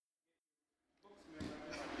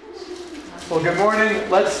Well, good morning.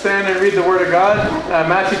 Let's stand and read the Word of God.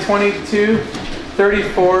 Matthew 22,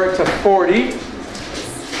 34 to 40.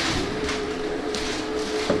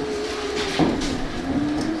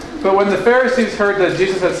 But when the Pharisees heard that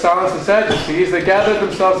Jesus had silenced the Sadducees, they gathered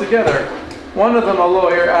themselves together. One of them, a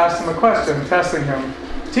lawyer, asked him a question, testing him.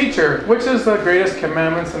 "Teacher, which is the greatest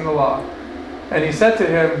commandments in the law?" And he said to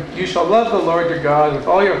him, "You shall love the Lord your God with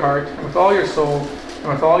all your heart, and with all your soul,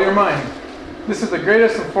 and with all your mind. This is the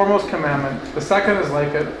greatest and foremost commandment. The second is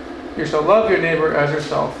like it. You shall love your neighbor as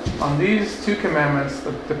yourself. On these two commandments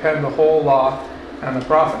depend the whole law and the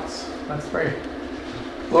prophets." Let's pray.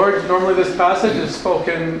 Lord, normally this passage is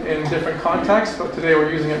spoken in different contexts, but today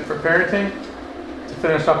we're using it for parenting to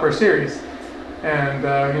finish up our series. And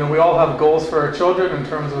we all have goals for our children in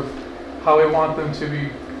terms of how we want them to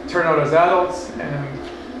turn out as adults. And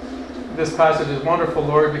this passage is wonderful,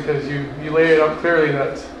 Lord, because you lay it out clearly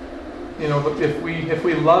that if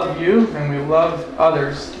we love you and we love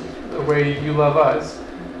others the way you love us,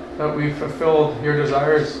 that we've fulfilled your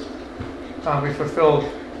desires. We've fulfilled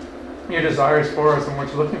your desires for us and what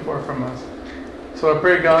you're looking for from us. So I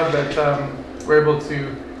pray, God, that we're able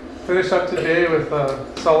to finish up today with a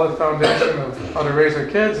solid foundation of how to raise our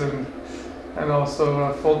kids and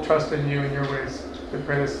also full trust in you and your ways. We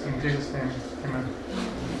pray this in Jesus' name. Amen.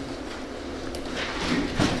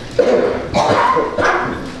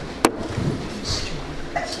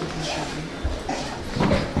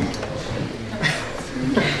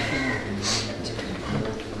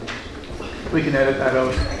 We can edit that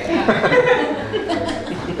out.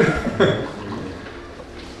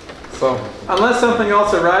 So, unless something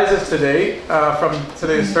else arises today from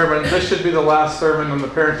today's sermon, this should be the last sermon in the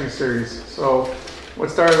parenting series. So,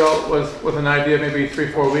 what started out with an idea, maybe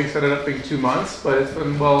 3-4 weeks, ended up being 2 months, but it's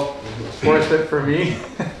been well worth it for me.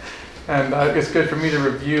 And it's good for me to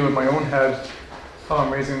review in my own head how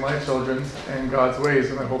I'm raising my children in God's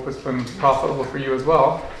ways, and I hope it's been profitable for you as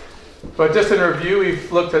well. But just in review,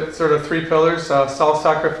 we've looked at sort of 3 pillars,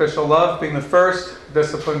 self-sacrificial love being the first,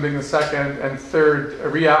 discipline being the second, and third, a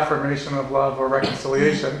reaffirmation of love or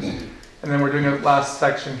reconciliation. And then we're doing a last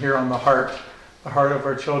section here on the heart of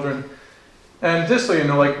our children. And just so you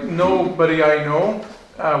know, like nobody I know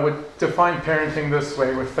would define parenting this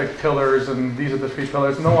way with like pillars and these are the 3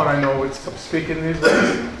 pillars. No one I know would speak in these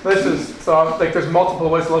ways. There's multiple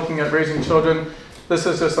ways of looking at raising children. This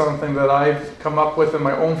is just something that I've come up with in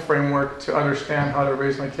my own framework to understand how to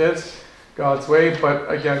raise my kids God's way. But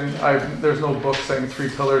again, there's no book saying 3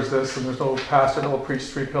 pillars this, and there's no pastor that will preach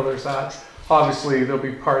 3 pillars that. Obviously, there'll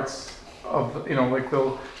be parts of,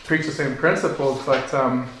 they'll preach the same principles, but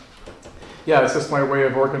it's just my way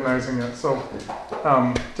of organizing it. So,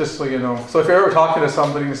 just so you know. So if you're ever talking to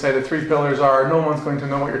somebody and say the 3 pillars are, no one's going to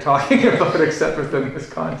know what you're talking about except within this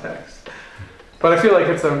context. But I feel like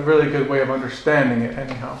it's a really good way of understanding it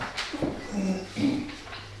anyhow.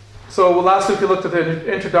 So last week we looked at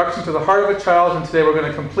the introduction to the heart of a child, and today we're going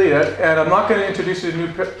to complete it. And I'm not going to introduce you to a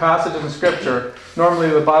new passage in the scripture. Normally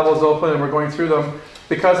the Bible is open and we're going through them.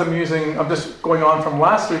 Because I'm just going on from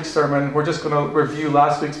last week's sermon, we're just going to review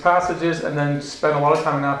last week's passages and then spend a lot of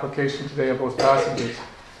time in application today of those passages.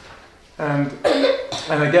 And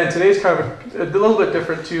again, today's kind of a little bit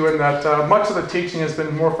different too, in that much of the teaching has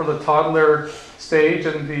been more for the toddler stage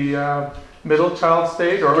and the middle child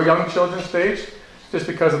stage or young children stage, just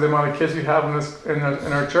because of the amount of kids we have in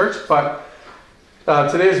our church. But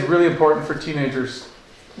today is really important for teenagers.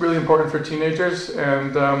 Really important for teenagers,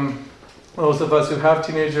 and those of us who have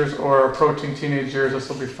teenagers or are approaching teenagers, this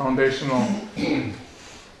will be foundational.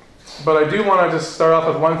 But I do want to just start off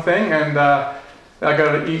with one thing, and I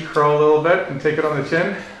got to eat crow a little bit and take it on the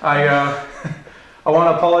chin. I want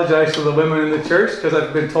to apologize to the women in the church, because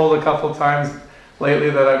I've been told a couple times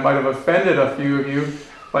lately that I might have offended a few of you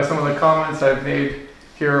by some of the comments I've made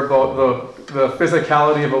here about the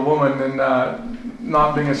physicality of a woman and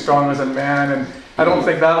not being as strong as a man. And I don't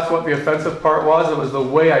think that's what the offensive part was. It was the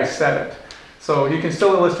way I said it. So you can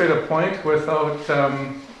still illustrate a point without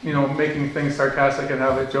making things sarcastic and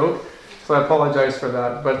have a joke. So I apologize for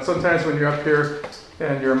that. But sometimes when you're up here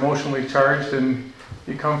and you're emotionally charged and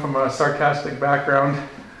you come from a sarcastic background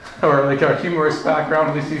or like a humorous background,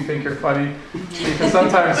 at least you think you're funny, you can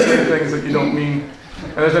sometimes say things that you don't mean.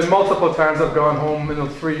 And there's been multiple times I've gone home in the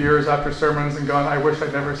 3 years after sermons and gone, I wish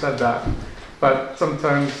I'd never said that. But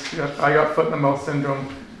sometimes I got foot in the mouth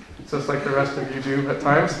syndrome, just like the rest of you do at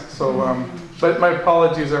times. So, but my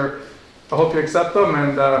apologies I hope you accept them,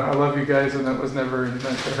 and I love you guys, and it was never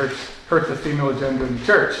meant to hurt the female agenda in the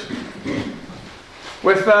church.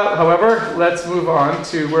 With that, however, let's move on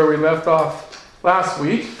to where we left off last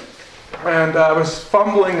week. And I was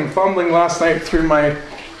fumbling last night through my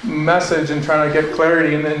message and trying to get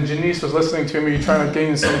clarity, and then Janice was listening to me trying to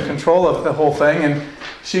gain some control of the whole thing, and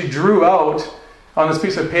she drew out on this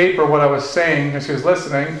piece of paper what I was saying as she was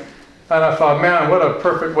listening, and I thought, man, what a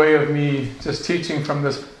perfect way of me just teaching from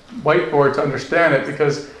this whiteboard to understand it,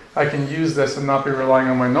 because I can use this and not be relying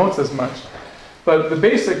on my notes as much. But the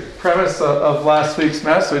basic premise of last week's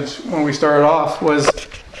message when we started off was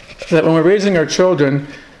that when we're raising our children,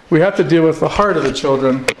 we have to deal with the heart of the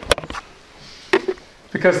children,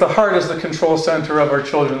 because the heart is the control center of our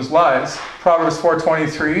children's lives. Proverbs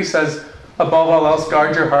 4:23 says, above all else,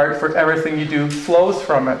 guard your heart, for everything you do flows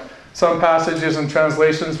from it. Some passages and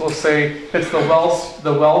translations will say it's the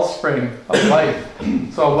wellspring of life.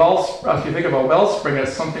 So if you think of a wellspring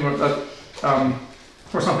as something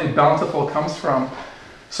where something bountiful comes from.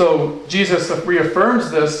 So Jesus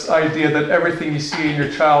reaffirms this idea that everything you see in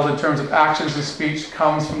your child in terms of actions and speech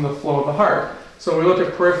comes from the flow of the heart. So when we look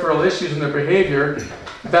at peripheral issues in their behavior,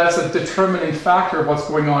 that's a determining factor of what's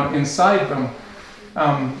going on inside them.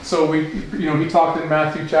 So he talked in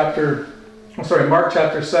Mark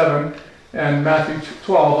chapter 7 and Matthew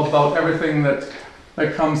 12 about everything that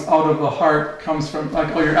comes out of the heart comes from,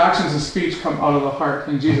 like, all your actions and speech come out of the heart.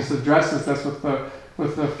 And Jesus addresses this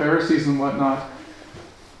with the Pharisees and whatnot.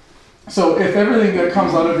 So if everything that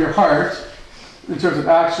comes out of your heart, in terms of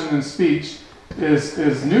action and speech,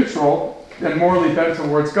 is neutral and morally bent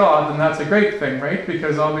towards God, then that's a great thing, right?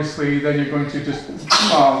 Because obviously then you're going to just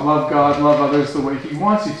love God, love others the way He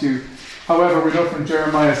wants you to. However, we know from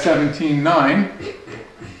Jeremiah 17:9,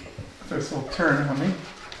 if this will turn, honey,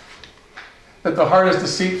 that the heart is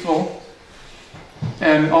deceitful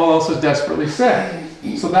and all else is desperately sick.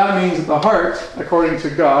 So that means that the heart, according to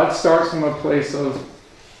God, starts from a place of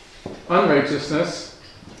unrighteousness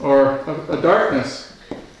or a darkness,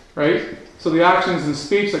 right? So the actions and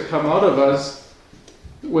speech that come out of us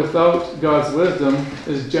without God's wisdom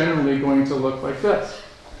is generally going to look like this.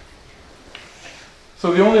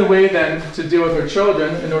 So the only way then to deal with our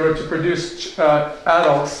children in order to produce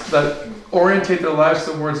adults that orientate their lives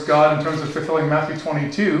towards God in terms of fulfilling Matthew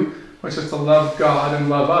 22, which is to love God and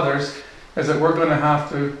love others, is that we're going to have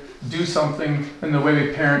to do something in the way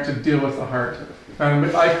we parent to deal with the heart. And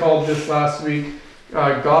I called this last week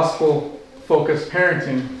gospel-focused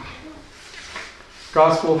parenting.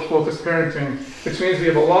 Gospel-focused parenting, which means we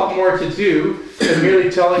have a lot more to do than merely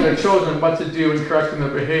telling our children what to do and correcting their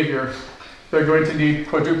behavior. They're going to need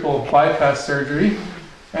quadruple bypass surgery,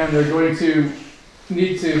 and they're going to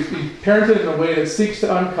need to be parented in a way that seeks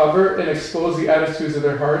to uncover and expose the attitudes of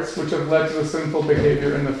their hearts, which have led to the sinful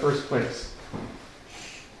behavior in the first place.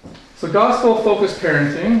 So gospel-focused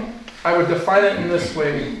parenting, I would define it in this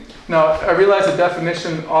way. Now, I realize the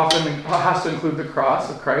definition often has to include the cross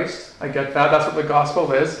of Christ. I get that. That's what the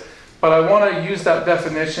gospel is. But I want to use that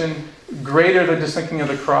definition greater than just thinking of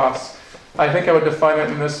the cross. I think I would define it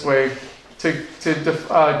in this way.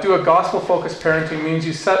 To do a gospel-focused parenting means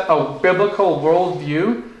you set a biblical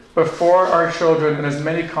worldview before our children in as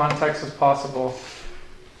many contexts as possible.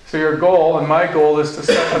 So your goal, and my goal, is to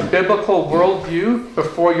set a biblical worldview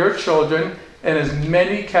before your children in as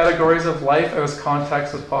many categories of life and as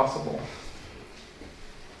contexts as possible.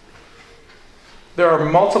 There are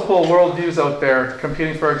multiple worldviews out there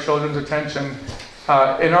competing for our children's attention.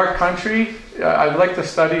 In our country, I'd like to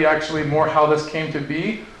study actually more how this came to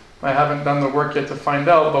be. I haven't done the work yet to find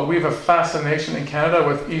out, but we have a fascination in Canada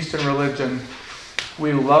with Eastern religion.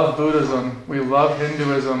 We love Buddhism. We love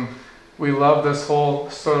Hinduism. We love this whole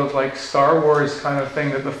sort of like Star Wars kind of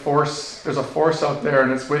thing, that there's a force out there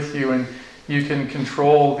and it's with you, and you can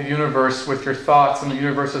control the universe with your thoughts, and the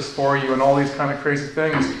universe is for you, and all these kind of crazy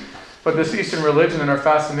things. But this Eastern religion and our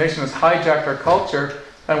fascination has hijacked our culture,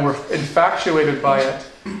 and we're infatuated by it.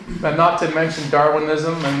 And not to mention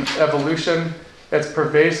Darwinism and evolution. It's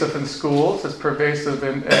pervasive in schools, it's pervasive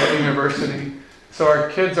in university. So our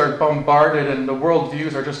kids are bombarded, and the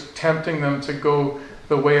worldviews are just tempting them to go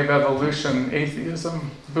the way of evolution,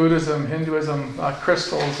 atheism, Buddhism, Hinduism,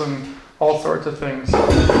 crystals, and all sorts of things.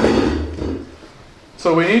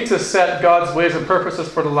 So we need to set God's ways and purposes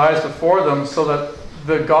for the lives before them so that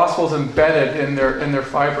the gospel is embedded in their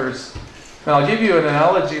fibers. And I'll give you an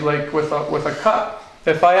analogy like with a cup.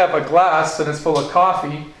 If I have a glass and it's full of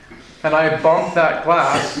coffee, and I bump that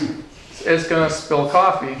glass, it's going to spill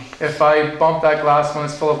coffee. If I bump that glass when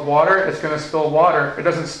it's full of water, it's going to spill water. It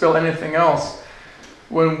doesn't spill anything else.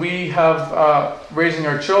 When we have raising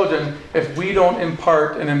our children, if we don't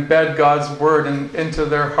impart and embed God's word into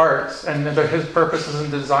their hearts and into His purposes and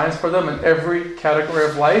designs for them in every category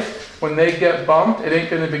of life, when they get bumped, it ain't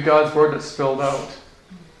going to be God's word that's spilled out.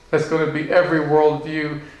 It's going to be every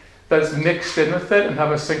worldview that's mixed in with it and have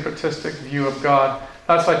a syncretistic view of God.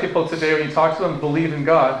 That's why people today, when you talk to them, believe in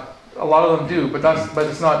God. A lot of them do, but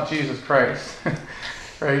it's not Jesus Christ,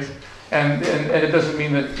 right? And it doesn't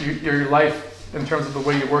mean that your life, in terms of the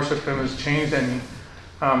way you worship Him, has changed any.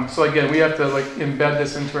 So again, we have to embed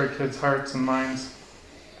this into our kids' hearts and minds.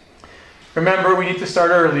 Remember, we need to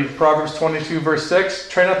start early. Proverbs 22, verse 6,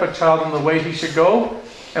 train up a child in the way he should go,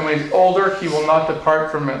 and when he's older, he will not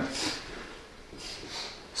depart from it.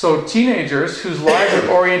 So teenagers whose lives are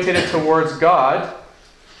oriented towards God,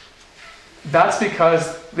 that's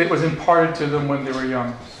because it was imparted to them when they were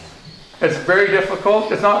young. It's very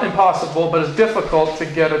difficult. It's not impossible, but it's difficult to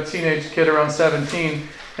get a teenage kid around 17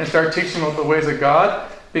 and start teaching them the ways of God,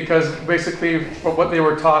 because basically what they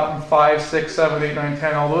were taught in 5, 6, 7, 8, 9,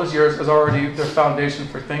 10, all those years is already their foundation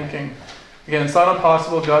for thinking. Again, it's not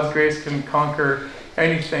impossible. God's grace can conquer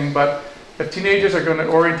anything, but if teenagers are going to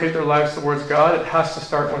orientate their lives towards God, it has to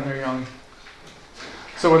start when they're young.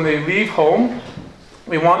 So when they leave home,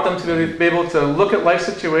 we want them to be able to look at life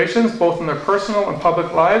situations, both in their personal and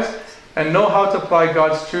public lives, and know how to apply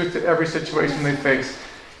God's truth to every situation they face.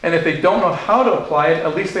 And if they don't know how to apply it,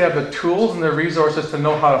 at least they have the tools and the resources to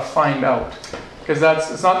know how to find out. Because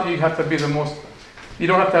it's not that you have to be you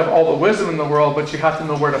don't have to have all the wisdom in the world, but you have to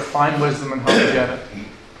know where to find wisdom and how to get it.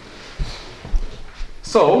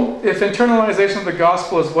 So, if internalization of the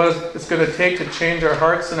gospel is what it's going to take to change our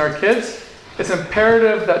hearts and our kids, it's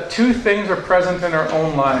imperative that two things are present in our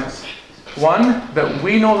own lives. One, that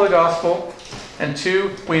we know the gospel, and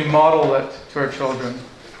two, we model it to our children.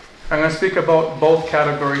 I'm going to speak about both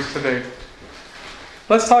categories today.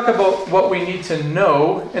 Let's talk about what we need to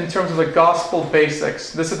know in terms of the gospel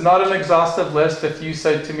basics. This is not an exhaustive list. If you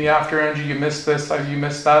said to me after, Andrew, you missed this, you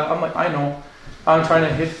missed that, I'm like, I know. I'm trying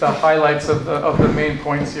to hit the highlights of the main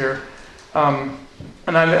points here.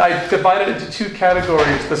 And I divided it into two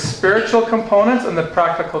categories, the spiritual components and the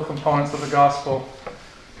practical components of the gospel.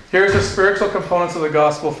 Here's the spiritual components of the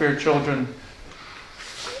gospel for your children.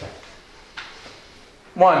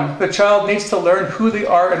 1, the child needs to learn who they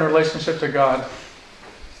are in relationship to God.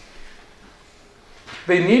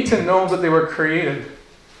 They need to know that they were created.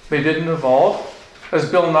 They didn't evolve. As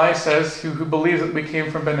Bill Nye says, who believes that we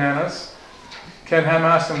came from bananas. Ken Ham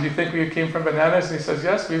asked him, do you think we came from bananas? And he says,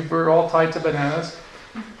 yes, we're all tied to bananas.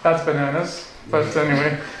 That's bananas. But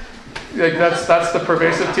anyway, that's the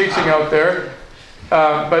pervasive teaching out there.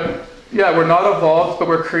 But yeah, we're not evolved, but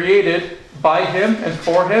we're created by Him and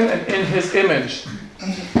for Him and in His image.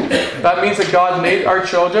 That means that God made our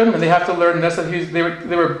children, and they have to learn this,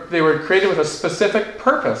 that they were created with a specific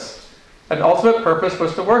purpose. An ultimate purpose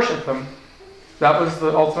was to worship Him. That was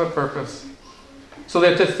the ultimate purpose. So they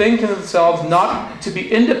have to think in themselves not to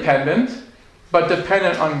be independent, but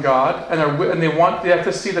dependent on God, and they have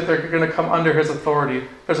to see that they're going to come under His authority.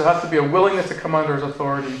 There has to be a willingness to come under His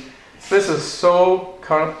authority. This is so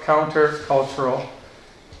counter-cultural.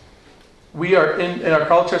 We are in our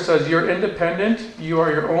culture says you're independent, you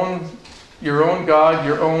are your own God,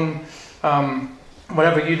 your own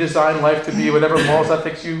whatever you design life to be, whatever morals,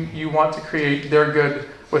 ethics you want to create, they're good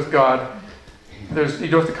with God. You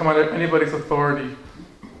don't have to come under anybody's authority.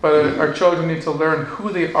 But our children need to learn who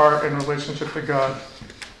they are in relationship to God.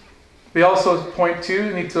 They also, point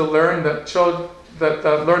 2, need to learn learn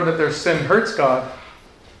that their sin hurts God.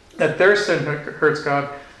 That their sin hurts God.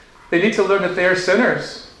 They need to learn that they are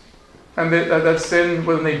sinners. And that sin,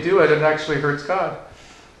 when they do it, it actually hurts God.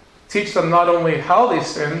 Teach them not only how they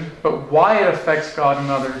sin, but why it affects God and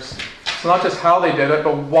others. So not just how they did it,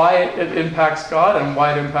 but why it impacts God and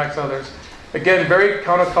why it impacts others. Again, very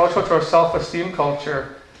countercultural to our self-esteem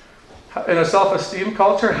culture. In a self-esteem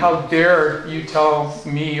culture, how dare you tell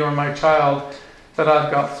me or my child that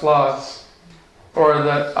I've got flaws, or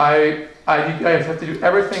that I have to do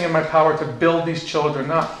everything in my power to build these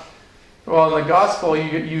children up. Well, in the gospel,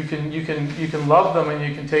 you can love them and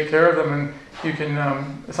you can take care of them, and you can.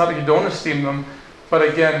 It's not that you don't esteem them, but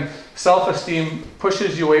again, self-esteem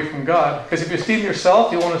pushes you away from God. Because if you esteem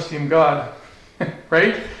yourself, you won't esteem God,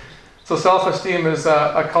 right? So self-esteem is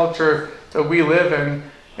a culture that we live in,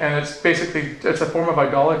 and it's a form of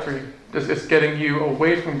idolatry. It's getting you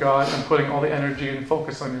away from God and putting all the energy and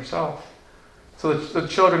focus on yourself. So the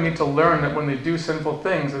children need to learn that when they do sinful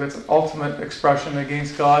things, that it's an ultimate expression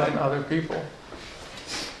against God and other people.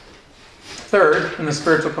 Third, in the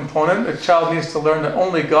spiritual component, a child needs to learn that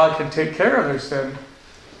only God can take care of their sin.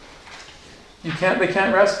 They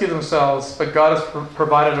can't rescue themselves, but God has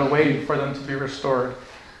provided a way for them to be restored.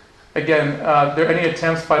 Again, there are any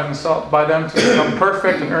attempts by them to become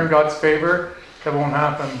perfect and earn God's favor, that won't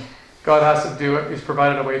happen. God has to do it. He's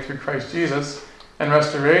provided a way through Christ Jesus. And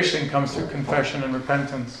restoration comes through confession and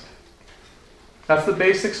repentance. That's the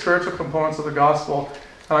basic spiritual components of the gospel.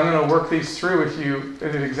 And I'm going to work these through with you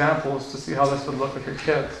in examples to see how this would look with your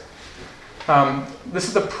kids. This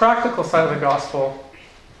is the practical side of the gospel.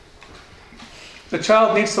 The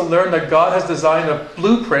child needs to learn that God has designed a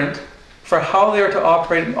blueprint for how they are to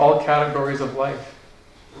operate in all categories of life.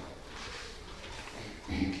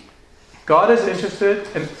 God is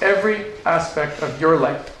interested in every aspect of your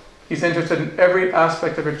life. He's interested in every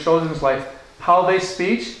aspect of your children's life. How they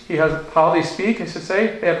speak, he has a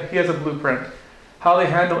blueprint. How they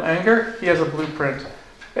handle anger, he has a blueprint.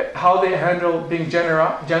 How they handle being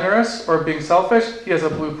generous or being selfish, he has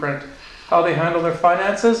a blueprint. How they handle their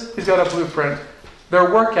finances, he's got a blueprint.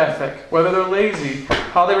 Their work ethic, whether they're lazy,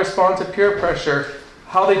 how they respond to peer pressure,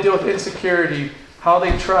 how they deal with insecurity, how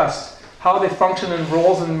they trust, how they function in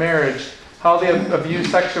roles in marriage, how they view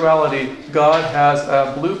sexuality. God has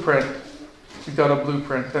a blueprint. He's got a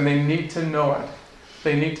blueprint, and they need to know it.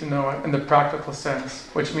 They need to know it in the practical sense,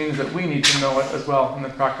 which means that we need to know it as well in the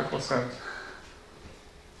practical sense.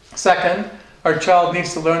 Second, our child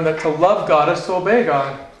needs to learn that to love God is to obey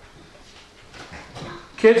God.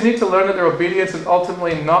 Kids need to learn that their obedience is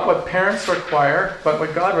ultimately not what parents require, but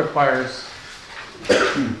what God requires.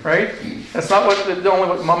 Right? It's not only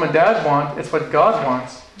what mom and dad want, it's what God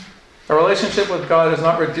wants. A relationship with God is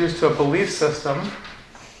not reduced to a belief system.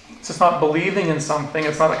 It's just not believing in something.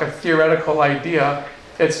 It's not like a theoretical idea.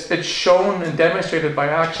 It's shown and demonstrated by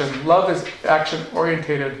action. Love is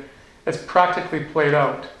action-orientated. It's practically played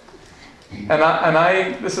out.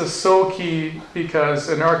 And this is so key because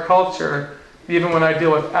in our culture, even when I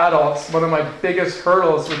deal with adults, one of my biggest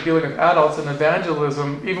hurdles with dealing with adults in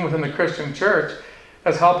evangelism, even within the Christian church,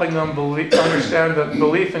 is helping them understand that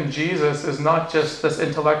belief in Jesus is not just this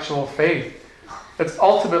intellectual faith. It's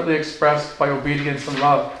ultimately expressed by obedience and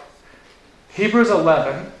love. Hebrews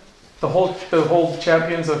 11, the whole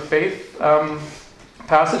champions of faith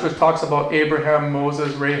passage, which talks about Abraham,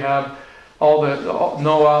 Moses, Rahab,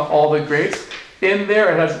 Noah, all the greats. In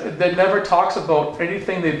there, it never talks about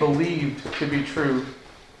anything they believed to be true.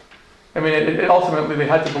 I mean, ultimately they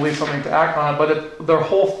had to believe something to act on it, but their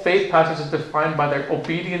whole faith passage is defined by their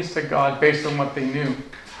obedience to God based on what they knew.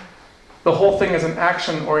 The whole thing is an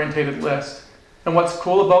action-orientated list. And what's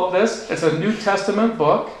cool about this, it's a New Testament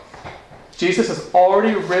book. Jesus has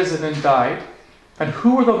already risen and died. And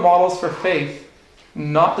who were the models for faith?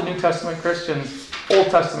 Not the New Testament Christians, Old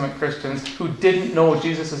Testament Christians who didn't know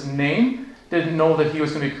Jesus' name, didn't know that he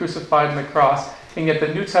was going to be crucified on the cross. And yet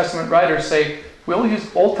the New Testament writers say, we'll use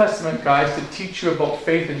Old Testament guys to teach you about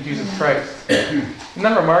faith in Jesus Christ. Isn't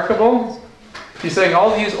that remarkable? He's saying,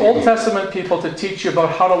 I'll use Old Testament people to teach you about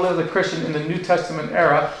how to live as a Christian in the New Testament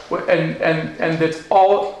era. And it's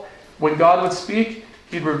all, when God would speak,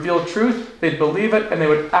 he'd reveal truth, they'd believe it, and they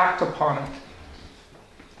would act upon it.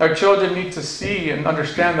 Our children need to see and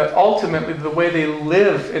understand that ultimately the way they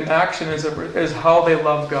live in action is how they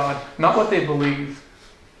love God, not what they believe.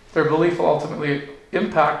 Their belief will ultimately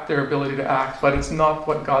impact their ability to act, but it's not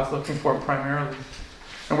what God's looking for primarily.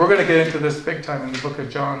 And we're going to get into this big time in the book of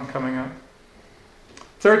John coming up.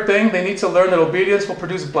 Third thing, they need to learn that obedience will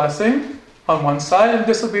produce blessing on one side and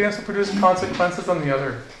disobedience will produce consequences on the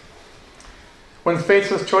other. When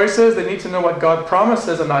faced with choices, they need to know what God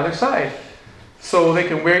promises on either side, so they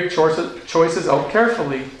can weigh choices out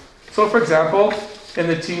carefully. So for example, in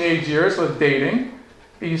the teenage years with dating,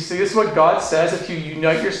 you see this is what God says if you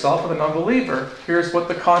unite yourself with an unbeliever. Here's what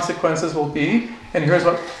the consequences will be, and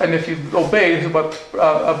if you obey, here's what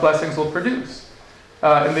blessings will produce.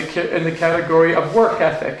 In the category of work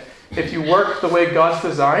ethic, if you work the way God's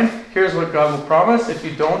designed, here's what God will promise. If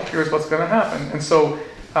you don't, here's what's going to happen. And so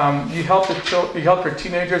you help your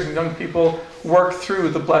teenagers and young people work through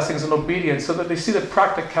the blessings and obedience so that they see the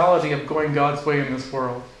practicality of going God's way in this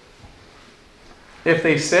world. If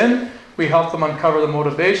they sin, we help them uncover the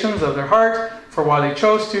motivations of their heart for why they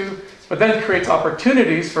chose to, but then it creates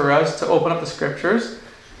opportunities for us to open up the scriptures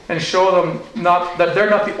and show them that they're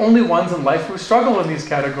not the only ones in life who struggle in these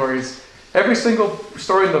categories. Every single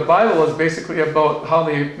story in the Bible is basically about how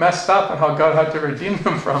they messed up and how God had to redeem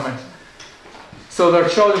them from it. So their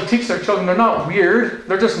children teach their children they're not weird,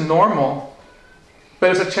 they're just normal.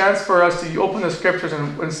 But it's a chance for us to open the scriptures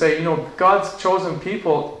and say, God's chosen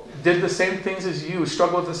people did the same things as you,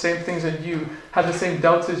 struggled with the same things as you, had the same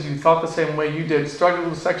doubts as you, thought the same way you did, struggled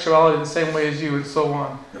with sexuality the same way as you, and so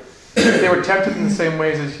on. They were tempted in the same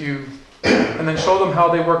ways as you. And then show them how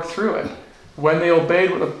they worked through it. When they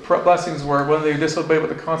obeyed what the blessings were, when they disobeyed what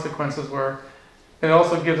the consequences were. And it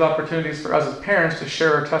also gives opportunities for us as parents to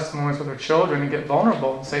share our testimonies with our children and get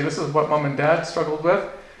vulnerable and say, this is what mom and dad struggled with.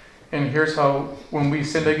 And here's how, when we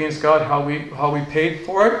sinned against God, how we paid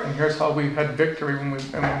for it, and here's how we had victory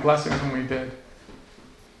and blessings when we did.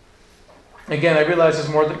 Again, I realize there's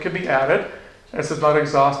more that could be added. This is not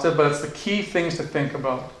exhaustive, but it's the key things to think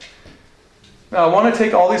about. Now, I want to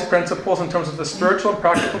take all these principles in terms of the spiritual and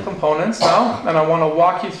practical components now, and I want to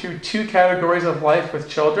walk you through two categories of life with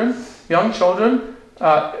children. Young children,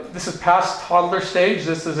 this is past toddler stage.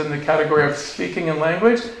 This is in the category of speaking and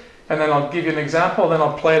language. And then I'll give you an example, then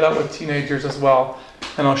I'll play it out with teenagers as well.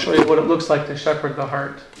 And I'll show you what it looks like to shepherd the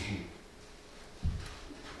heart.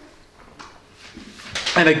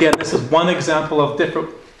 And again, this is one example of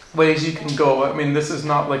different ways you can go. I mean, this is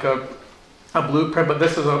not like a blueprint, but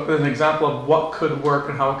this is an example of what could work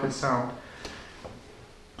and how it could sound.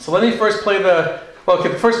 So let me first play the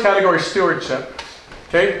first category is stewardship.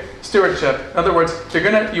 Okay, stewardship. In other words,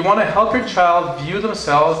 you want to help your child view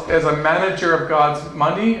themselves as a manager of God's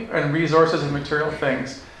money and resources and material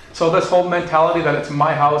things. So this whole mentality that it's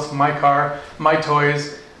my house, my car, my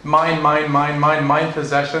toys, mine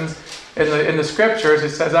possessions. In the scriptures, it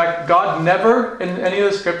says that God never, in any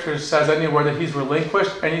of the scriptures, says anywhere that He's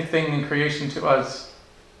relinquished anything in creation to us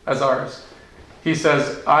as ours. He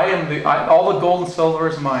says, all the gold and silver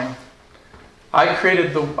is mine. I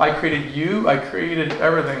created you. I created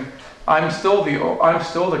everything. I'm still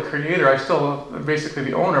the creator. I'm still basically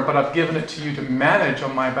the owner, but I've given it to you to manage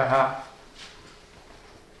on my behalf.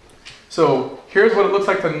 So here's what it looks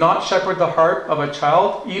like to not shepherd the heart of a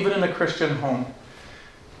child, even in a Christian home.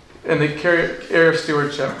 In the area of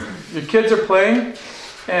stewardship, your kids are playing,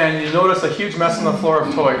 and you notice a huge mess on the floor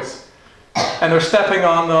of toys, and they're stepping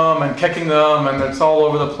on them and kicking them, and it's all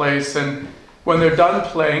over the place. And when they're done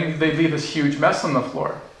playing, they leave this huge mess on the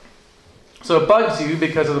floor. So it bugs you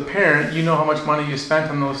because as a parent, you know how much money you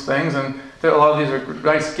spent on those things, and a lot of these are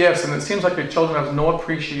nice gifts, and it seems like your children have no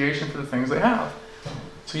appreciation for the things they have.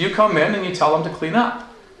 So you come in and you tell them to clean up.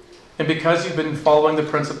 And because you've been following the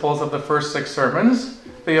principles of the first 6 sermons,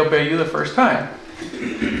 they obey you the first time.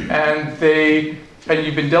 And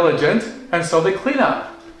you've been diligent, and so they clean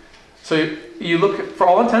up. So you look, for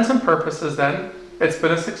all intents and purposes then, it's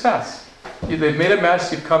been a success. They've made a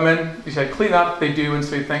mess, you've come in, you said clean up, they do, and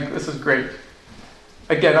so you think this is great.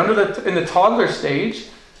 Again, in the toddler stage,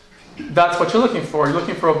 that's what you're looking for. You're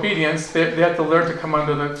looking for obedience. They have to learn to come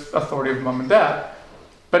under the authority of mom and dad.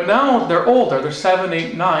 But now they're older, they're 7,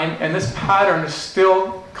 8, 9, and this pattern is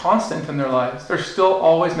still constant in their lives. They're still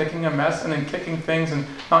always making a mess and then kicking things and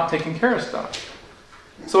not taking care of stuff.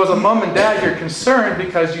 So as a mom and dad, you're concerned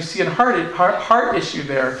because you see a heart issue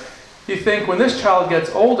there. You think, when this child gets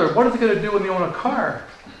older, what are they going to do when they own a car?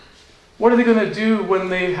 What are they going to do when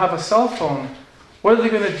they have a cell phone? What are they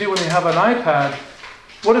going to do when they have an iPad?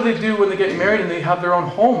 What do they do when they get married and they have their own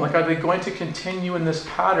home? Like, are they going to continue in this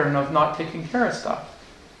pattern of not taking care of stuff?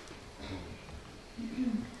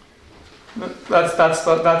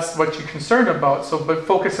 That's what you're concerned about. So, but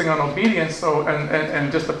focusing on obedience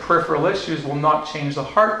and just the peripheral issues will not change the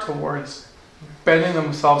heart towards bending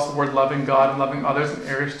themselves toward loving God and loving others in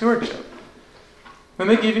area of stewardship. Then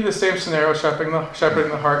they give you the same scenario, shepherding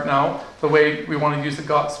the heart now, the way we want to use the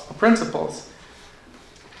gospel principles.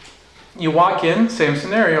 You walk in, same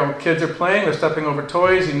scenario. Kids are playing, they're stepping over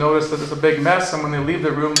toys, you notice that it's a big mess, and when they leave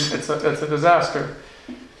the room, it's a disaster.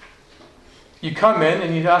 You come in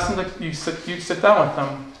and you ask them you sit down with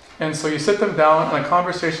them. And so you sit them down and a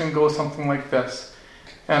conversation goes something like this.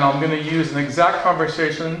 And I'm going to use an exact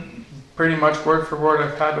conversation, pretty much word for word,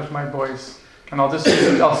 I've had with my boys. And I'll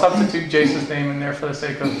substitute Jace's name in there for the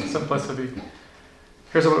sake of simplicity.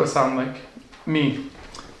 Here's what it would sound like. Me.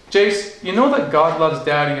 Jace, you know that God loves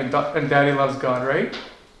Daddy and Daddy loves God, right?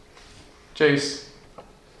 Jace.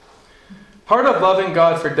 Part of loving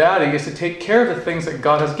God for Daddy is to take care of the things that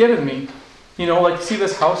God has given me. You know, like, see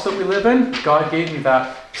this house that we live in? God gave me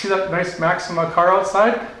that. See that nice Maxima car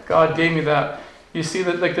outside? God gave me that. You see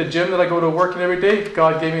that, like, the gym that I go to work in every day?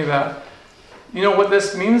 God gave me that. You know what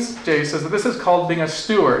this means, Jace, is that this is called being a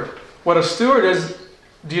steward. What a steward is,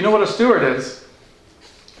 do you know what a steward is?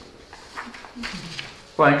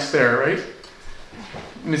 Blank stare, right?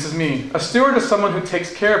 And this is me. A steward is someone who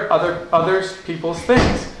takes care of others people's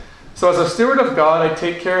things. So as a steward of God, I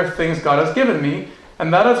take care of things God has given me.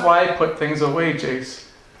 And that is why I put things away, Jace.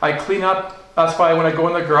 I clean up. That's why when I go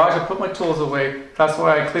in the garage, I put my tools away. That's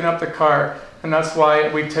why I clean up the car. And that's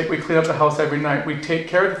why we clean up the house every night. We take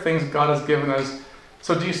care of the things God has given us.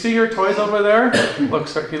 So do you see your toys over there? He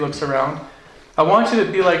looks around. I want you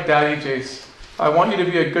to be like Daddy, Jace. I want you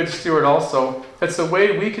to be a good steward also. It's a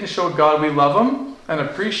way we can show God we love Him and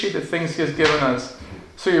appreciate the things He has given us.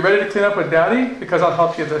 So you ready to clean up with Daddy? Because I'll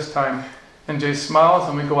help you this time. And Jace smiles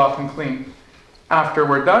and we go off and clean. after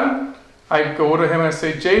we're done, I go to him and I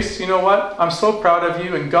say, Jace, you know what? I'm so proud of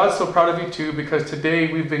you, and God's so proud of you too, because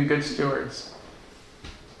today we've been good stewards.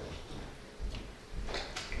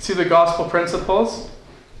 See the gospel principles?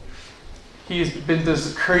 He's been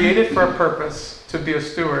created for a purpose, to be a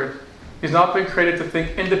steward. He's not been created to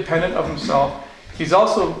think independent of himself. I'm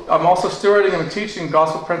also stewarding him and teaching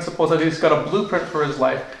gospel principles that he's got a blueprint for his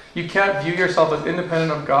life. You can't view yourself as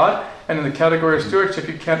independent of God, and in the category of stewardship,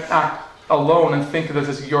 you can't act alone and think that this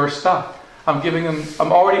is your stuff. I'm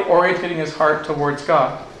already orientating his heart towards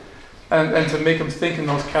God, and to make him think in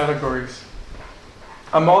those categories.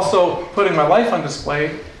 I'm also putting my life on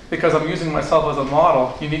display because I'm using myself as a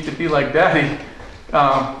model. You need to be like Daddy.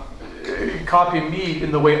 Copy me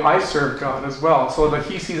in the way I serve God as well, so that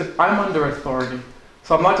he sees that I'm under authority.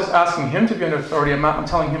 So I'm not just asking him to be under authority, I'm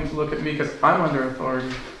telling him to look at me because I'm under authority.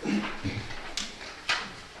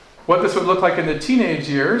 What this would look like in the teenage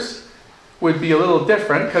years would be a little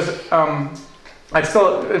different, because I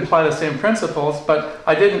still imply the same principles, but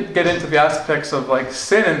I didn't get into the aspects of like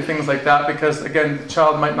sin and things like that, because again, the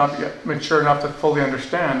child might not be mature enough to fully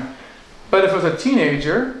understand. But if it was a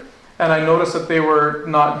teenager, and I noticed that they were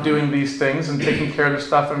not doing these things and taking care of their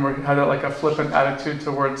stuff and had like a flippant attitude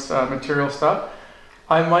towards material stuff,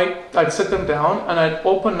 I'd sit them down and I'd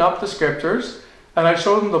open up the scriptures and I'd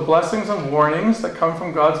show them the blessings and warnings that come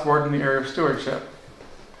from God's word in the area of stewardship.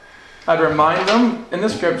 I'd remind them in the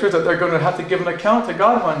scriptures that they're going to have to give an account to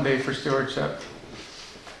God one day for stewardship.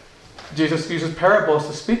 Jesus uses parables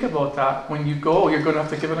to speak about that. When you go, you're going to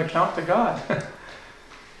have to give an account to God.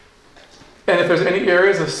 And if there's any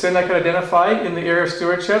areas of sin I could identify in the area of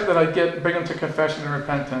stewardship, then I'd bring them to confession and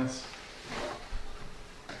repentance.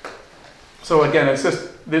 So again, it's just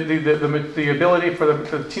the ability for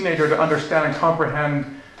the teenager to understand and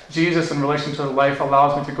comprehend Jesus in relation to their life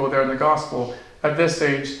allows me to go there in the gospel. At this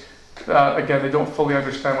age, again, they don't fully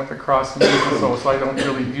understand what the cross means, so I don't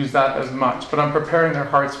really use that as much. But I'm preparing their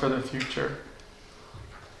hearts for the future.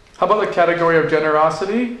 How about the category of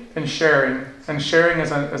generosity and sharing? And sharing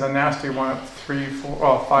is a nasty one at 3,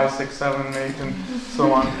 4, 5, 6, 7, 8, and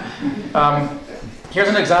so on. Here's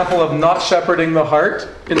an example of not shepherding the heart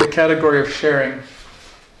in the category of sharing,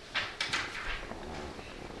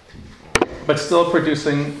 but still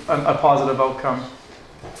producing a positive outcome.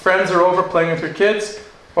 Friends are over playing with your kids,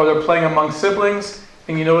 or they're playing among siblings,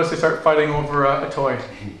 and you notice they start fighting over a toy.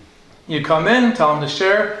 You come in, tell them to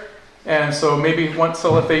share. And so maybe let's say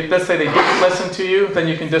they didn't listen to you, then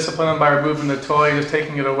you can discipline them by removing the toy, just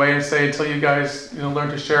taking it away, and say, until you guys learn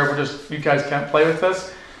to share, you guys can't play with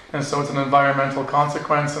this. And so it's an environmental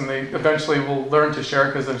consequence, and they eventually will learn to share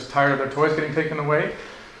because they're tired of their toys getting taken away.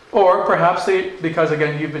 Or perhaps because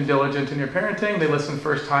again, you've been diligent in your parenting, they listen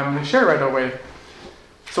first time and they share right away.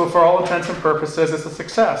 So for all intents and purposes, it's a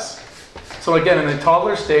success. So again, in the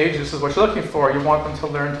toddler stage, this is what you're looking for. You want them to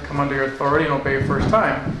learn to come under your authority and obey first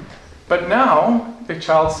time. But now, the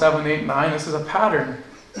child's 7, 8, 9, this is a pattern.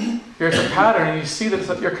 Here's a pattern, and you see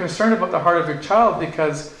that you're concerned about the heart of your child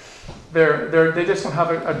because they just don't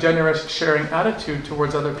have a generous sharing attitude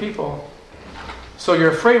towards other people. So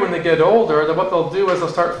you're afraid when they get older that what they'll do is they'll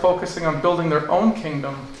start focusing on building their own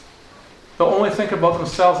kingdom. They'll only think about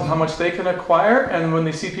themselves and how much they can acquire, and when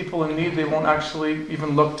they see people in need, they won't actually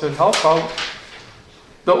even look to help out.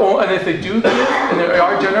 And if they do give, and they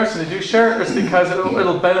are generous and they do share, it's because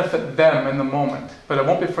it'll benefit them in the moment. But it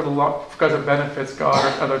won't be because it benefits God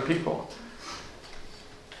or other people.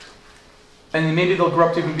 And maybe they'll grow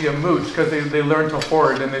up to even be a mooch because they learn to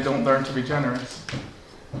hoard and they don't learn to be generous.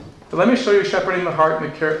 But let me show you shepherding the heart in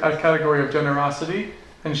the category of generosity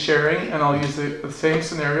and sharing, and I'll use the same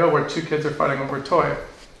scenario where 2 kids are fighting over a toy.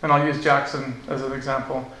 And I'll use Jackson as an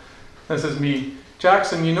example. This is me.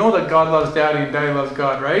 Jackson, you know that God loves Daddy and Daddy loves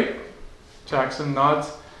God, right? Jackson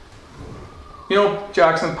nods. You know,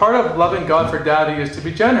 Jackson, part of loving God for Daddy is to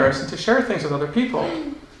be generous and to share things with other people.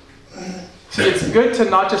 See, it's good to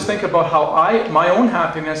not just think about my own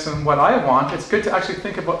happiness and what I want. It's good to actually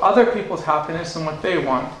think about other people's happiness and what they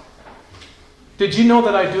want. Did you know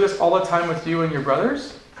that I do this all the time with you and your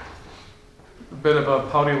brothers? A bit of a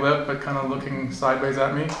pouty lip, but kind of looking sideways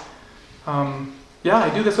at me. Yeah,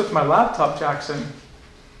 I do this with my laptop, Jackson.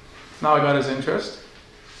 Now I got his interest.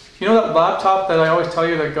 You know that laptop that I always tell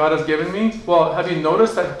you that God has given me? Well, have you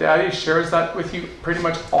noticed that Daddy shares that with you pretty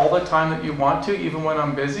much all the time that you want to, even when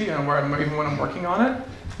I'm busy and even when I'm working on it?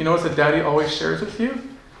 You notice that Daddy always shares with you?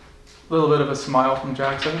 A little bit of a smile from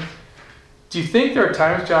Jackson. Do you think there are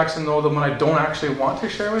times, Jackson, though, that when I don't actually want to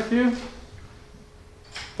share with you?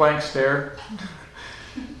 Blank stare.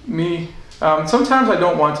 Me. Sometimes I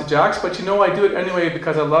don't want to, Jax, but I do it anyway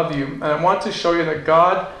because I love you. And I want to show you that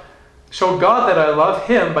God Show God that I love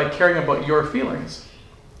him by caring about your feelings.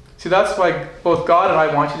 See, that's why both God and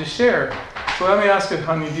I want you to share. So let me ask you,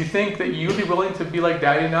 honey, do you think that you'd be willing to be like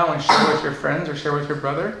daddy now and share with your friends or share with your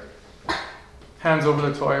brother? Hands over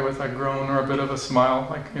the toy with a groan or a bit of a smile,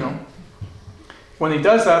 like, you know. When he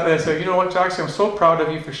does that, they say, you know what, Jackson, I'm so proud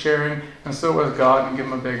of you for sharing, and so was God, and give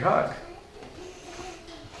him a big hug.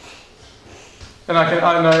 And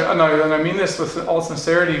I mean this with all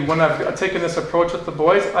sincerity. When I've taken this approach with the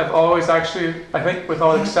boys, I've always actually, I think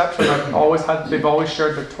without exception, they've always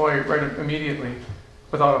shared their toy right immediately,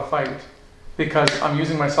 without a fight. Because I'm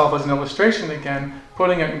using myself as an illustration again,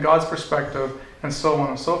 putting it in God's perspective, and so on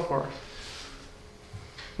and so forth.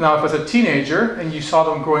 Now, if as a teenager, and you saw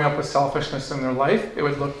them growing up with selfishness in their life, it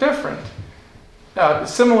would look different.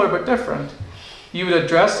 Similar but different. You would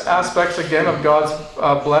address aspects again of God's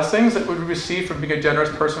blessings that we would receive from being a generous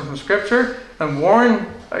person from Scripture, and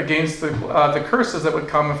warn against the curses that would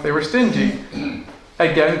come if they were stingy.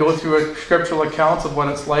 Again, go through scriptural accounts of what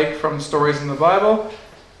it's like from stories in the Bible,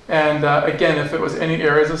 and again, if it was any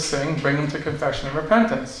areas of sin, bring them to confession and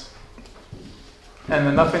repentance. And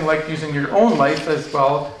then nothing like using your own life as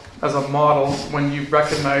well as a model when you've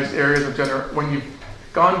recognized areas of when you've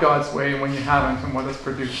gone God's way and when you haven't, and what it's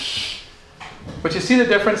produced. But you see the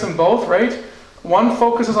difference in both, right? One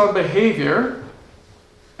focuses on behavior,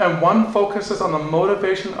 and one focuses on the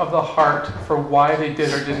motivation of the heart for why they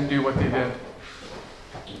did or didn't do what they did.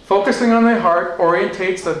 Focusing on the heart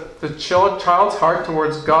orientates the child's heart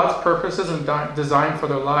towards God's purposes and design for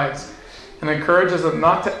their lives, and encourages them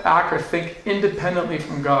not to act or think independently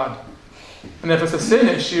from God. And if it's a sin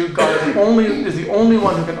issue, God is the only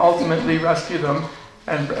one who can ultimately rescue them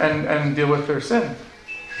and deal with their sin.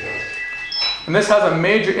 And this has a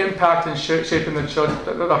major impact in shaping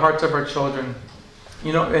the hearts of our children.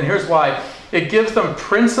 You know, and here's why. It gives them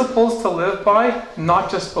principles to live by, not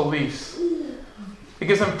just beliefs. It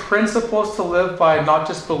gives them principles to live by, not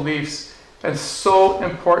just beliefs. And so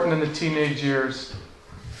important in the teenage years.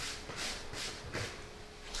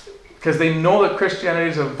 Because they know that Christianity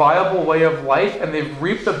is a viable way of life, and they've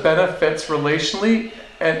reaped the benefits relationally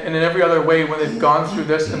and in every other way when they've gone through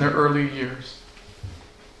this in their early years.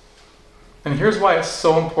 And here's why it's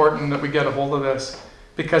so important that we get a hold of this.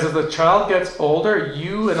 Because as the child gets older,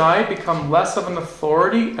 you and I become less of an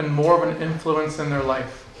authority and more of an influence in their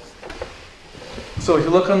life. So if you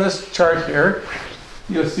look on this chart here,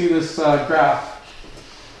 you'll see this graph.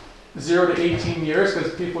 0 to 18 years,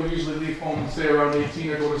 because people usually leave home, say, around 18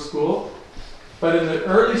 or go to school. But in the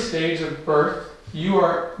early stage of birth, you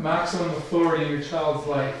are maximum authority in your child's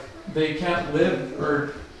life. They can't live,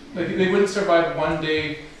 or they wouldn't survive one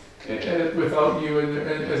day without you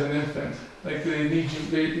as an infant. Like, they need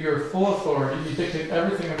you, you're full authority, you dictate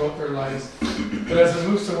everything about their lives. But as it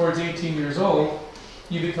moves towards 18 years old,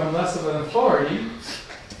 you become less of an authority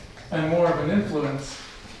and more of an influence.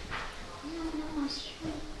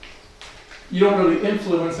 You don't really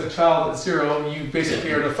influence a child at 0, you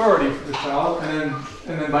basically are an authority for the child, and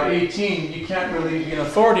then by 18 you can't really be an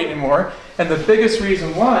authority anymore. And the biggest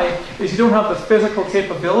reason why is you don't have the physical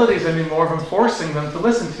capabilities anymore of enforcing them to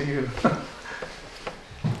listen to you.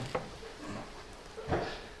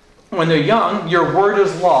 When they're young, your word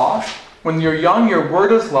is law. When you're young, your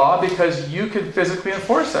word is law because you can physically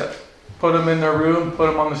enforce it. Put them in their room, put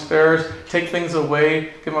them on the stairs, take things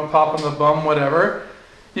away, give them a pop on the bum, whatever.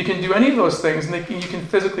 You can do any of those things, and you can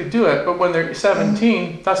physically do it. But when they're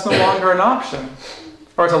 17, that's no longer an option,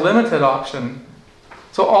 or it's a limited option.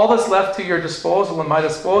 So all that's left to your disposal and my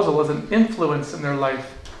disposal is an influence in their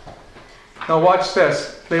life. Now watch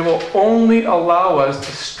this. They will only allow us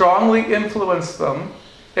to strongly influence them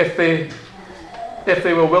if they've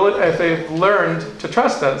learned to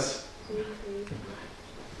trust us.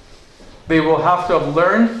 They will have to have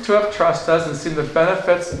learned to have trust us and seen the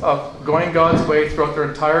benefits of going God's way throughout their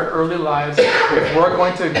entire early lives if we're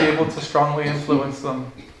going to be able to strongly influence them.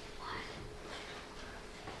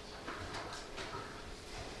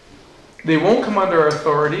 They won't come under our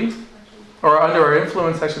authority, or under our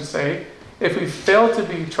influence, I should say, if we fail to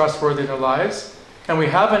be trustworthy in their lives and we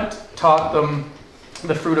haven't taught them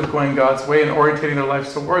the fruit of going God's way and orientating their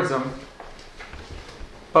lives towards them.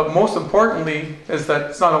 But most importantly is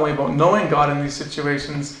that it's not only about knowing God in these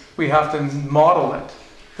situations, we have to model it.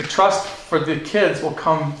 The trust for the kids will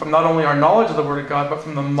come from not only our knowledge of the Word of God, but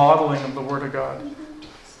from the modeling of the Word of God.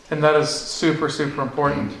 And that is super, super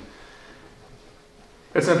important.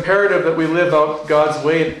 It's imperative that we live out God's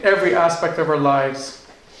way in every aspect of our lives.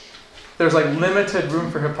 There's like limited room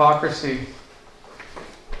for hypocrisy.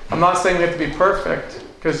 I'm not saying we have to be perfect,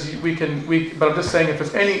 because but I'm just saying if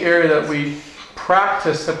there's any area that we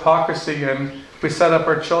practice hypocrisy in, we set up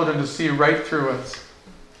our children to see right through us.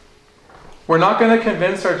 We're not going to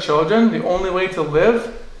convince our children the only way to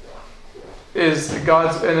live is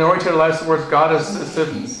God's, and orientate our lives towards God is to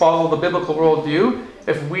follow the biblical worldview.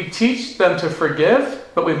 If we teach them to forgive,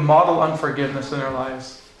 but we model unforgiveness in their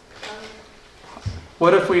lives.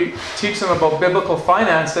 What if we teach them about biblical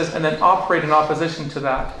finances and then operate in opposition to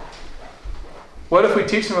that? What if we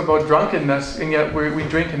teach them about drunkenness and yet we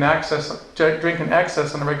drink in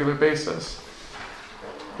excess on a regular basis?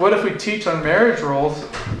 What if we teach on marriage roles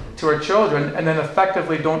to our children and then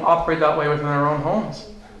effectively don't operate that way within our own homes?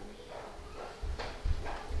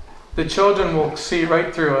 The children will see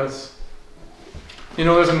right through us. You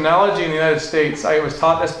know, there's an analogy in the United States. I was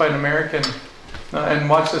taught this by an American, and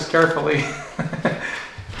watch this carefully.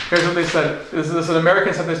 Here's what they said. An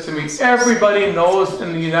American said this to me. Everybody knows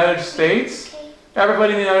in the United States,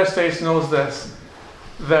 everybody in the United States knows this,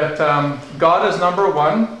 that God is number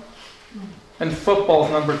one and football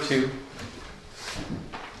is number two.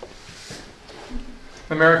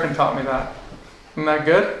 The American taught me that. Isn't that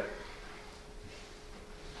good?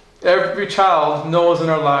 Every child knows in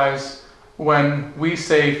our lives when we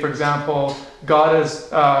say, for example, God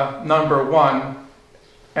is number one,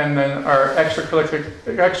 and then our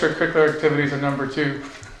extracurricular activities are number two,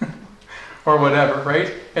 or whatever,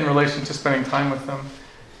 right? In relation to spending time with them.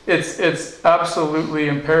 It's absolutely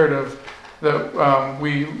imperative that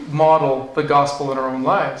we model the gospel in our own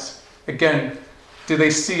lives. Again, do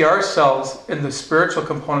they see ourselves in the spiritual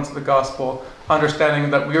components of the gospel,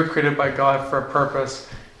 understanding that we are created by God for a purpose,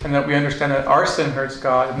 and that we understand that our sin hurts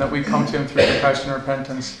God, and that we come to Him through confession and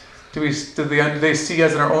repentance? Do they see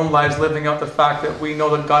us in our own lives living out the fact that we know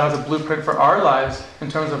that God has a blueprint for our lives in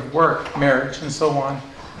terms of work, marriage, and so on?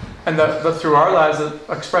 And that through our lives, that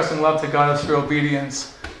expressing love to God is through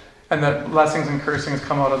obedience, and that blessings and cursings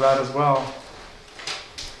come out of that as well.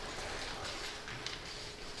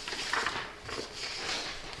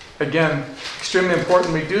 Again, extremely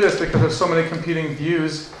important we do this because there's so many competing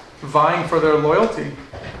views vying for their loyalty.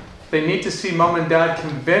 They need to see mom and dad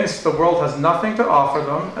convinced the world has nothing to offer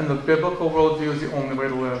them and the biblical worldview is the only way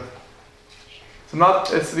to live.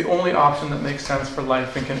 It's the only option that makes sense for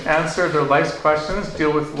life and can answer their life's questions,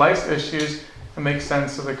 deal with life's issues, and make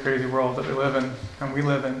sense of the crazy world that they live in and we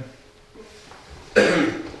live in.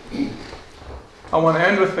 I want to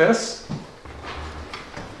end with this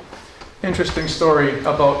interesting story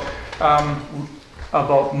about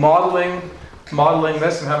modeling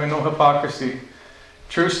this and having no hypocrisy.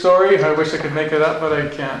 True story. I wish I could make it up, but I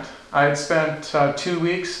can't. I had spent 2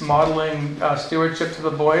 weeks modeling stewardship to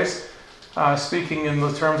the boys, speaking in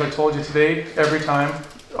the terms I told you today every time,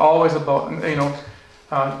 always about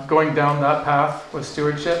going down that path with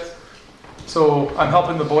stewardship. So I'm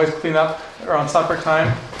helping the boys clean up around supper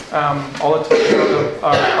time. All the toys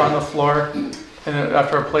are on the floor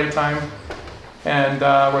after our playtime. And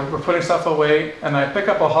we're putting stuff away. And I pick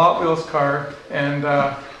up a Hot Wheels car, and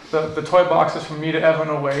the toy box is from me to Evan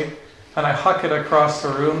away. And I huck it across the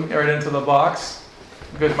room, right into the box.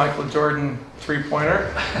 Good Michael Jordan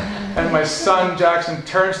three-pointer. And my son, Jackson,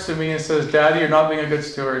 turns to me and says, "Daddy, you're not being a good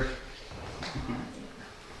steward."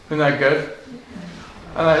 Isn't that good?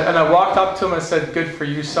 And I walked up to him and said, "Good for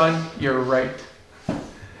you, son. You're right."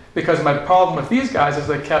 Because my problem with these guys is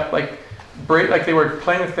they kept they were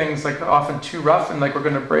playing with things often too rough and we're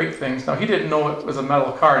going to break things. Now he didn't know it was a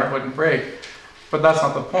metal car and it wouldn't break, but that's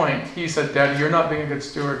not the point. He said, "Daddy, you're not being a good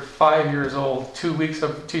steward." 5 years old, 2 weeks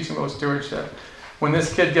of teaching about stewardship. When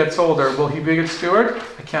this kid gets older, will he be a good steward?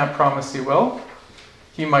 I can't promise he will.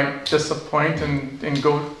 He might disappoint and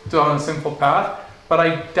go down a sinful path, but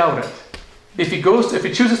I doubt it. If he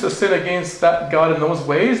chooses to sin against that God in those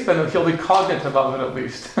ways, then he'll be cognitive of it at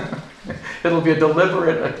least. It'll be a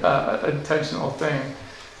deliberate, intentional thing.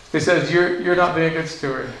 He says, you're not being a good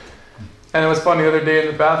steward. And it was funny, the other day in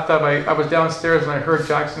the bathtub, I was downstairs and I heard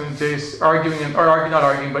Jackson and Jace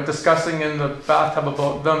discussing in the bathtub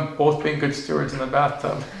about them both being good stewards in the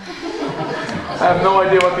bathtub. I have no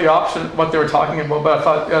idea what they were talking about, but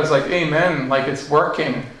I was like, amen, it's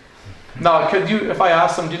working. Now, if I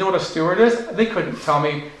asked them, do you know what a steward is? They couldn't tell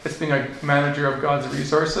me it's being a manager of God's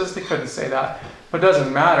resources. They couldn't say that. But it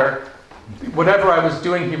doesn't matter. Whatever I was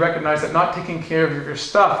doing, he recognized that not taking care of your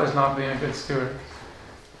stuff is not being a good steward.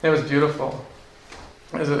 It was beautiful.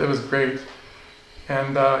 It was great.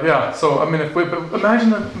 And so imagine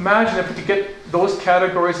if we could get those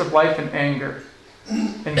categories of life in anger,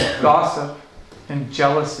 in gossip, in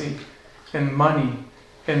jealousy, in money,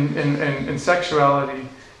 in sexuality,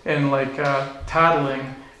 in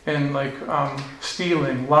tattling, in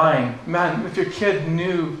stealing, lying. Man, if your kid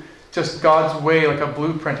knew just God's way, like a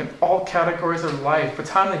blueprint in all categories of life. By the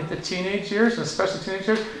time they hit the teenage years, and especially teenage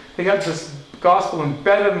years, they got this gospel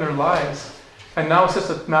embedded in their lives. And now it's just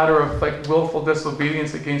a matter of like willful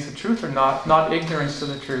disobedience against the truth or not ignorance to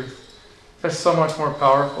the truth. That's so much more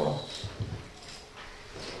powerful.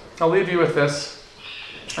 I'll leave you with this.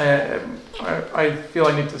 I feel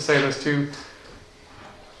I need to say this too.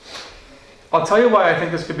 I'll tell you why I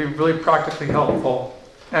think this could be really practically helpful.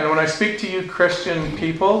 And when I speak to you Christian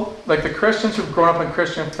people, like the Christians who've grown up in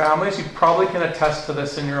Christian families, you probably can attest to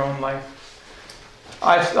this in your own life.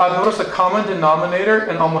 I've noticed a common denominator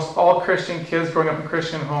in almost all Christian kids growing up in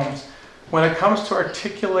Christian homes. When it comes to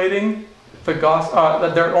articulating the gospel,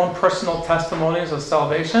 their own personal testimonies of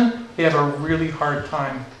salvation, they have a really hard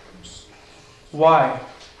time. Why?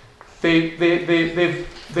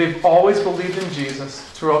 They've always believed in Jesus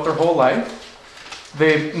throughout their whole life.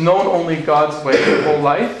 They've known only God's way their whole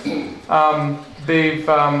life. They've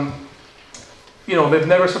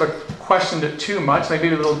never sort of questioned it too much. Maybe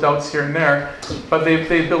little doubts here and there, but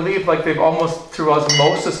they believe like they've almost through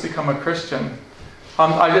osmosis become a Christian.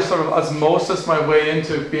 I just sort of osmosis my way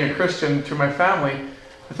into being a Christian through my family.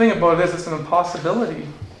 The thing about it is it's an impossibility.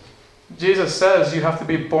 Jesus says you have to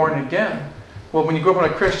be born again. Well, when you grow up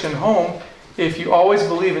in a Christian home, if you always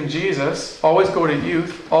believe in Jesus, always go to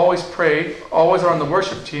youth, always pray, always are on the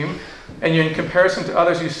worship team, and you're in comparison to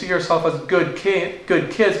others, you see yourself as good kids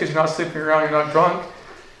because you're not sleeping around, you're not drunk,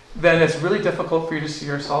 then it's really difficult for you to see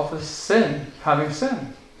yourself as having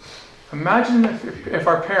sin. Imagine if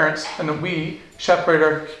our parents and we shepherd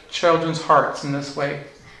our children's hearts in this way.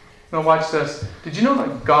 Now watch this. Did you know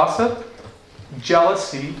that gossip,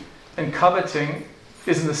 jealousy, and coveting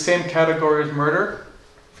is in the same category as murder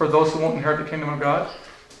for those who won't inherit the kingdom of God?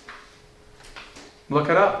 Look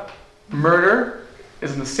it up. Murder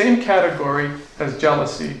is in the same category as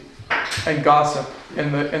jealousy and gossip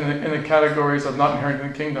in the categories of not inheriting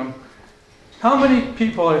the kingdom. How many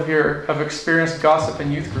people here have experienced gossip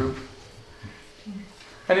in youth group?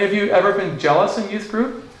 Any of you ever been jealous in youth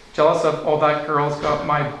group? Jealous of, oh, that girl's got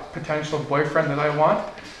my potential boyfriend that I want,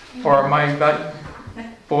 or that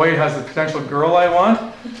boy has the potential girl I want,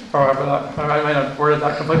 or whatever that, I might have worded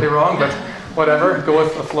that completely wrong, but whatever, go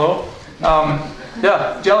with the flow.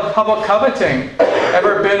 Jealous. How about coveting?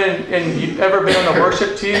 Ever been on the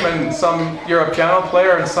worship team and you're a piano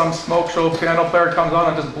player and some smoke show piano player comes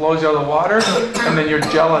on and just blows you out of the water, and then you're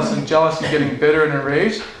jealous and getting bitter and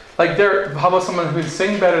enraged? Like how about someone who can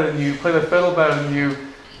sing better than you, play the fiddle better than you,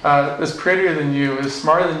 is prettier than you, is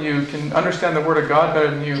smarter than you, can understand the Word of God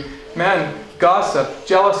better than you? Man, gossip,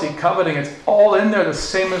 jealousy, coveting, it's all in there, the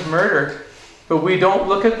same as murder. But we don't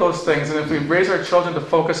look at those things, and if we raise our children to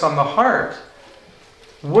focus on the heart,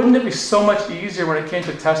 wouldn't it be so much easier when it came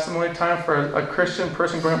to testimony time for a Christian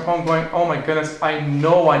person going home going, oh my goodness, I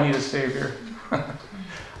know I need a Savior.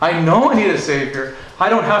 I know I need a Savior. I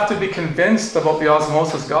don't have to be convinced about the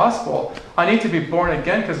osmosis gospel. I need to be born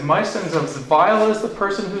again because my sin's as vile as the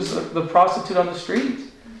person who's the prostitute on the street.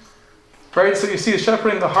 Right? So you see,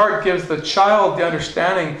 shepherding the heart gives the child the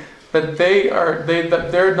understanding that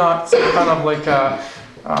they're not some kind of like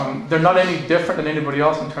they're not any different than anybody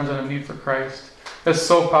else in terms of the need for Christ. It's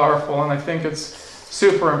so powerful, and I think it's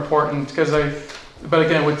super important but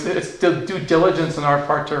again, it's due diligence on our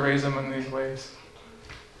part to raise them in these ways.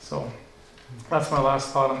 So that's my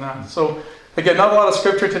last thought on that. So again, not a lot of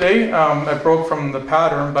scripture today. I broke from the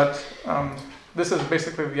pattern, but this is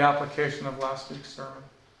basically the application of last week's sermon.